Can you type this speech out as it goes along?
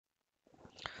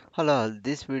Hello,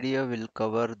 this video will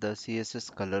cover the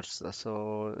CSS colors.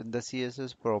 So, in the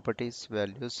CSS properties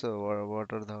values,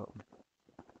 what are the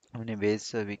many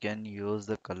ways we can use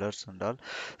the colors and all.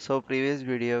 So, previous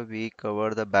video we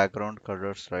covered the background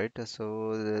colors, right?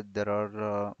 So, there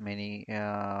are many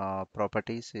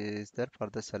properties is there for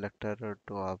the selector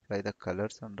to apply the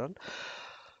colors and all.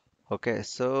 Okay,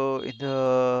 so in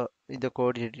the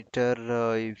code editor,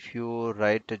 if you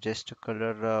write just a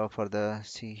color for the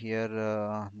see here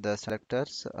the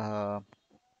selectors,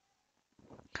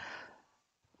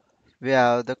 we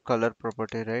have the color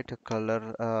property, right?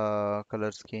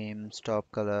 Color scheme,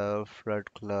 stop color, flood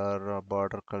color, or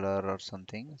border color, or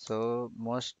something. So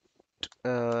most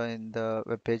in the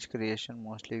web page creation,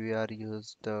 mostly we are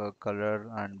used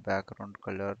color and background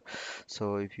color.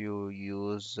 So if you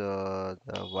use the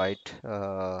white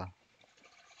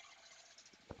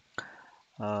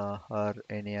or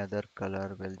any other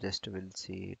color, we'll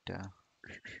see it.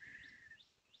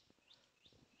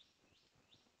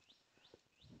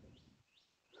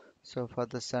 So for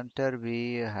the center,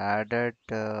 we added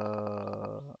red.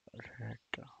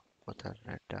 What are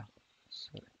red?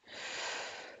 Sorry.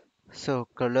 So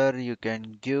color you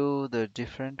can give the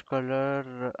different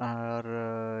color,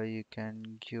 or you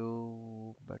can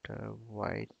give but a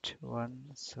white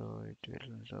one, so it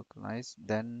will look nice.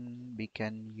 Then we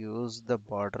can use the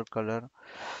border color.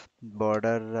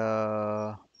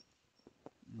 Border,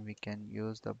 we can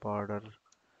use the border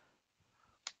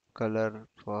color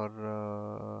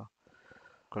for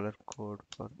color code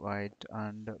for white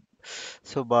and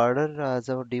so border as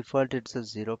our default it's a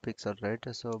 0 pixel, right?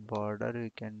 So border we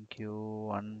can give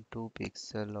 1 2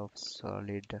 pixel of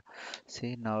solid.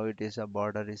 See, now it is a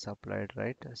border is applied,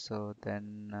 right? So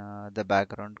then the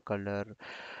background color,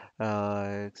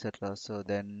 etc. So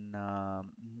then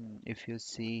if you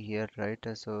see here, right?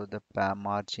 So the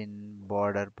margin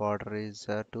border is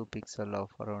 2 pixel of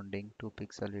rounding, 2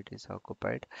 pixel it is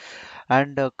occupied.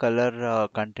 And color,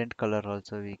 content color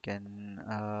also we can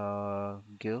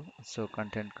give. So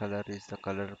content color is the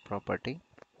color property.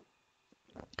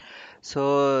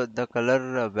 So the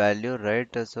color value, right?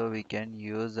 So we can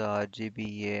use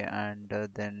RGBA and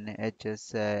then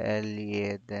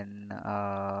HSLA, then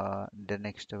the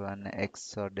next one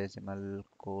X or decimal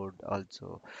code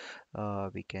also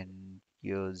we can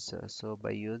use. So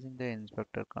by using the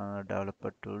inspector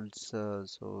developer tools,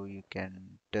 so you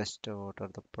can test what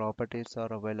are the properties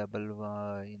are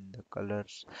available in the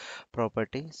colors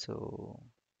property. So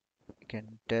you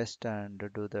can test and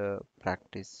do the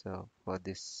practice for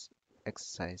this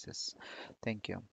exercises. Thank you.